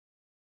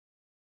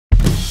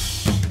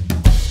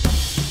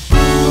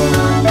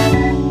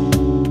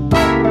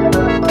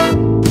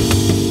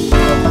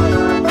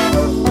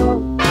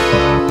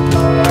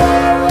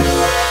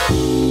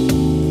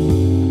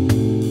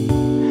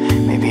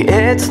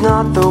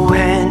not the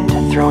wind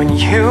throwing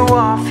you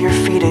off your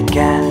feet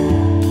again?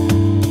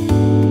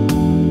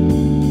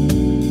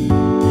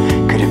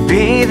 Could it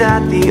be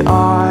that the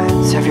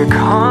odds of your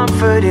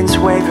confidence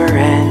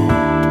wavering?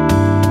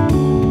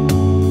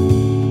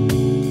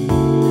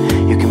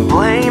 You can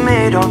blame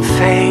it on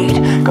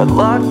fate, good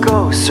luck,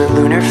 ghosts, or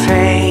lunar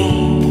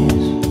phase.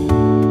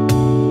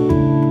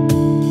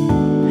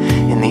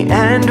 In the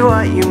end,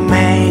 what you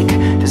make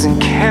doesn't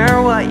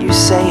care what you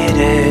say it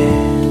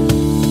is.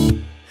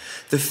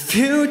 The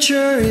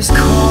future is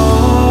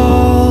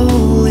calling.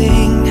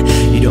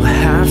 You don't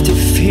have to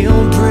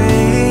feel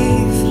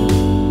brave.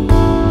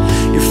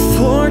 Your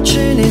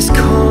fortune is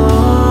constant,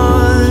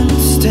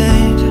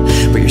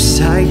 but your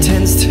side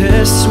tends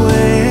to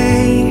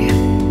sway.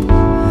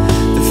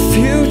 The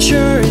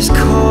future is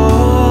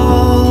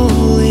calling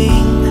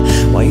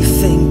while you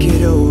think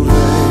it over.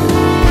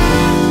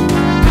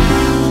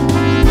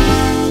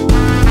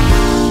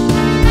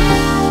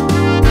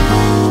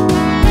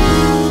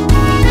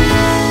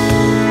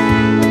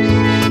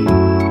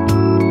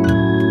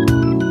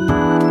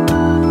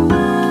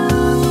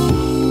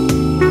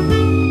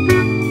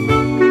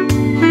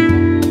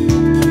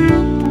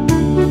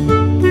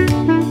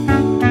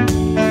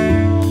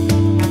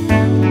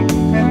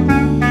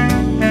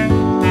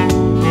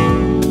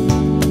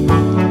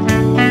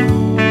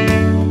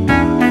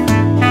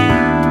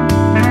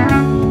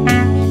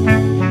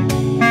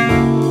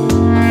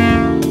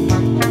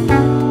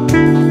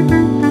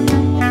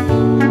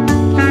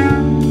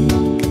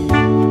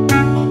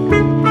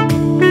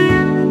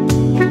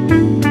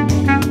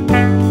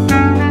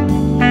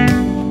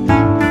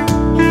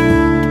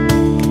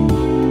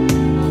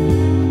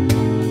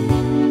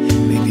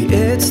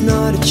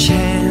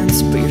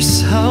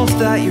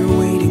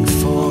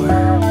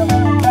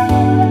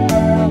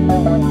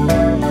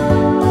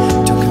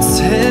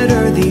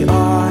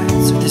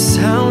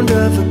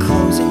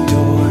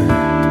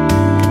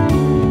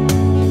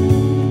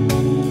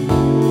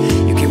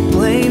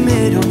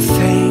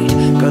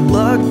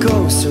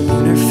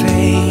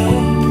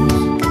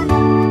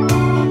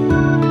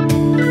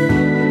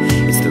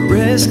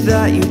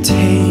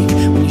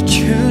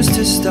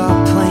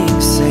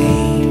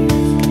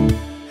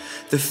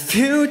 The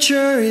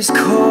future is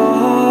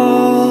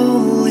calling.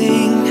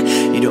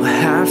 You don't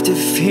have to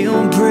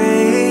feel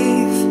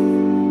brave.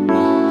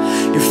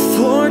 Your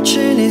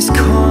fortune is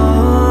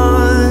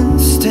constant,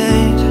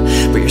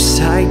 but your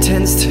side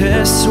tends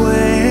to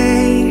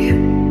sway.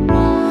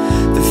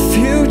 The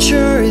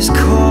future is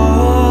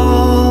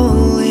calling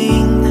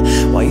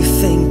while you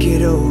think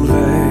it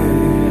over.